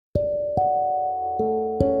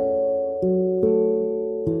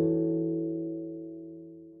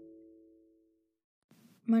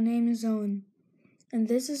is Owen, and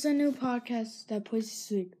this is a new podcast that puts you to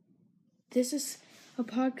sleep. This is a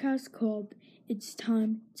podcast called It's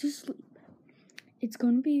Time to Sleep. It's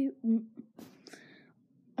going to be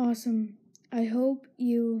awesome. I hope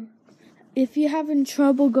if you're having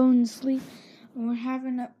trouble going to sleep or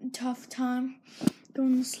having a tough time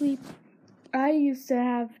going to sleep, I used to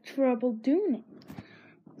have trouble doing it.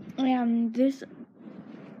 And this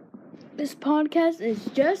podcast is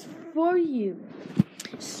just for you.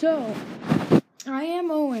 So, I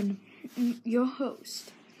am Owen, your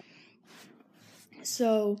host.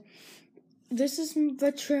 So, this is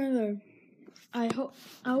the trailer. I hope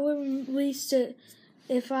I will release it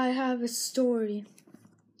if I have a story.